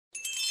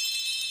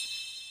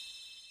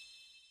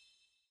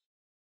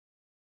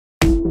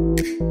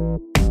Wybrałam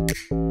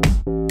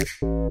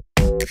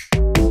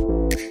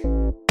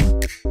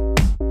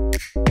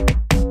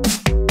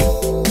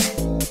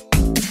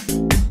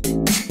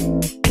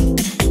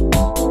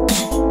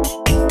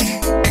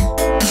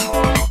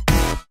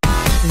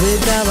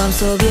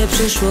sobie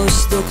przyszłość,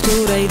 do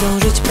której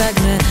dążyć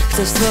pragnę.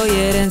 Chcę w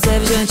swoje ręce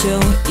wziąć ją,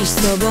 iść z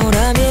tobą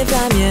ramię w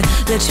ramię.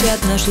 Lecz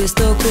świat nasz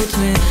jest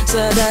okrutny,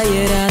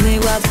 zadaje rany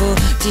łatwo.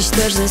 Dziś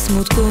też ze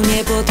smutku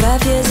nie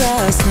potrafię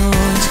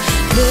zasnąć.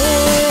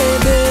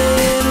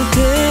 Gdybym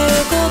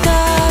tylko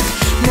tak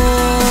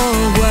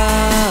mogła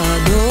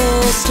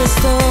dostrzec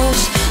coś,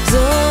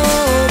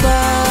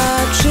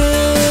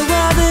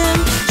 zobaczyłabym,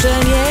 że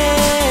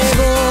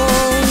niebo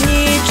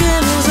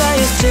niczym łza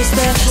jest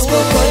czyste.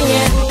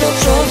 Spokojnie do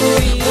przodu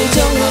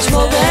wyciągnąć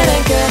mogę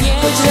rękę,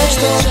 choć rzecz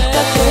to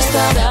tak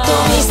prosta, to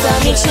miejsca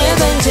mieć nie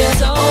będzie.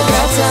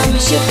 Obracam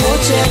się w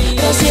pocie,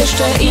 raz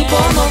jeszcze i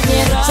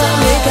ponownie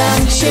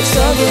zamykam się w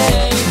sobie,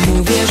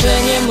 mówię,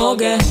 że nie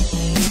mogę.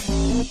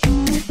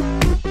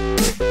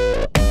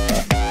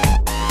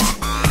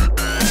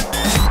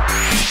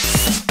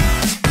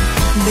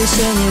 By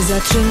się nie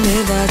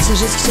zatrzymywać,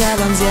 żyć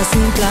chciałam z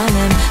jasnym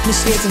planem.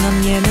 Myśl jedna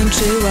mnie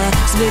męczyła,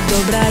 zbyt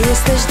dobra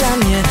jesteś dla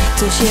mnie.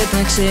 Coś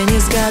jednak się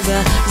nie zgadza,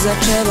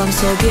 zaczęłam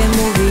sobie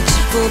mówić.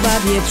 W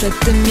obawie przed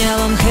tym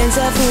miałam chęć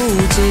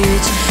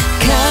zawrócić.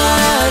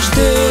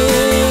 Każdy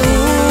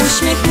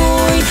uśmiech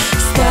mój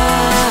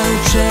stał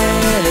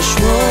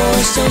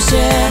przeszłością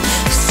się.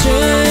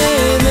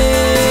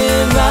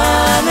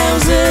 Wstrzymywane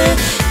łzy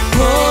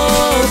po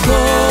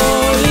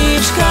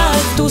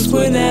policzkach tu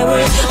spłynęły.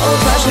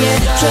 Odważnie,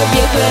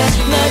 przebiegle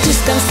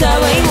naciskam z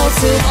całej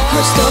mocy,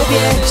 choć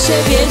tobie się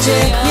wiedzie,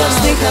 ja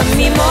wzdycham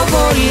mimo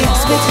woli.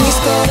 Zbyt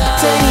nisko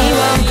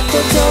ceniłam to,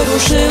 co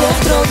ruszyło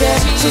w drogę.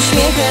 Z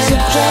uśmiechem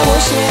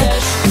żałośnie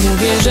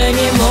mówię, że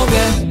nie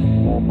mogę.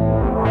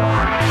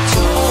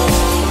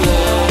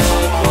 Ciągle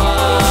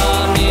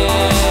kłamie,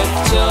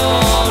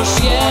 wciąż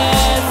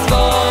jest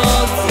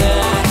wodze,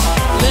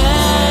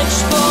 lecz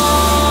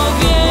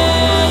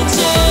powiedzieć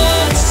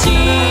ci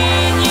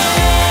nie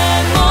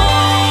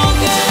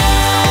mogę.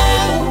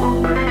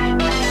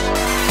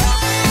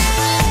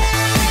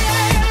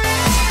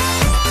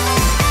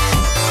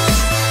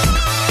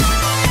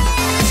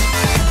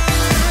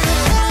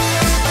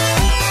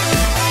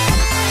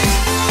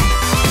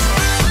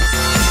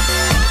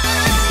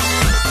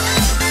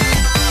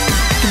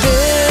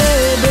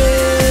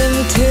 Gdybym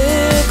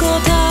tylko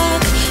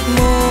tak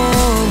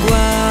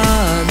mogła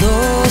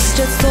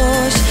dostrzec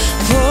coś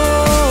po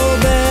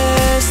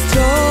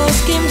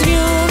beztroskim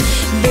dniu,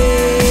 by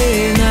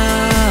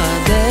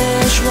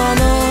nadeszła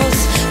noc.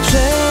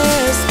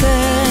 Przez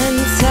ten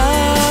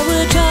cały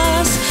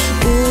czas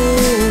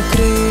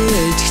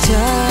ukryć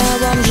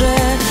chciałam, że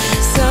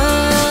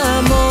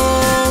samą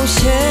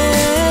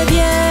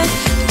siebie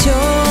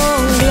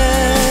ciągle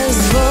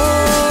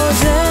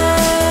zwodzę,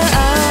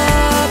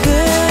 aby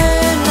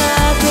na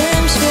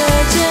tym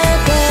świecie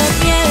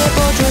pewnie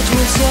poczuć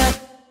móc się.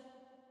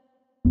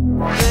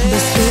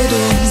 Bez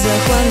trudu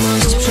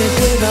zachłanność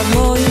przepływa w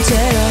moim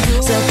ciele,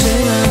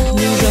 zaczyna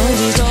nią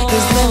rządzić,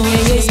 jest we mnie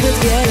jej zbyt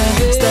wiele.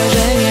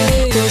 Zdarzenie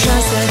to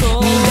szansę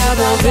mi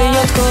dało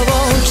wyjątkową,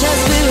 czas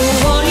by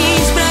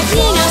uwolnić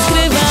pragnienia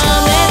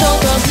skrywane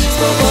dotąd.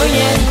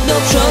 Spokojnie do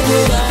przodu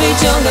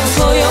wyciągam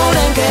swoją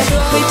rękę,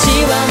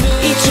 chwyciłam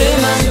i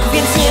trzymam,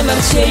 więc nie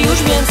martw się już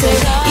więcej.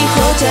 I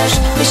chociaż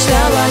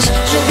myślałaś,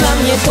 że dla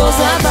mnie to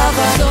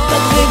zabawa,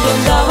 tak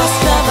wyglądała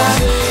sprawa.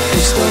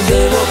 Choć to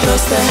było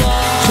proste,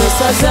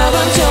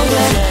 przesadzałam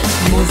ciągle,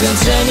 mówiąc,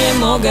 że nie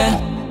mogę.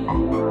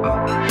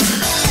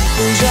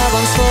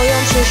 Ujrzałam swoją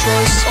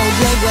przyszłość,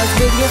 odległa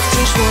zbyt jest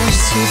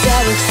przyszłość. I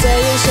cały chcę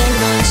jej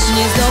sięgnąć,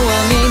 nie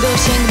zdołam jej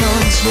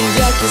dosięgnąć. Wiem, w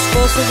jaki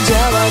sposób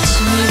działać,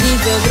 nie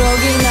widzę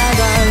drogi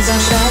nadal.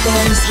 Dasz radę,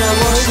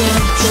 żałośnie,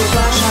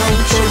 przepraszam,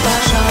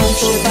 przepraszam,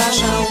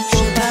 przepraszam,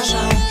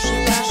 przepraszam.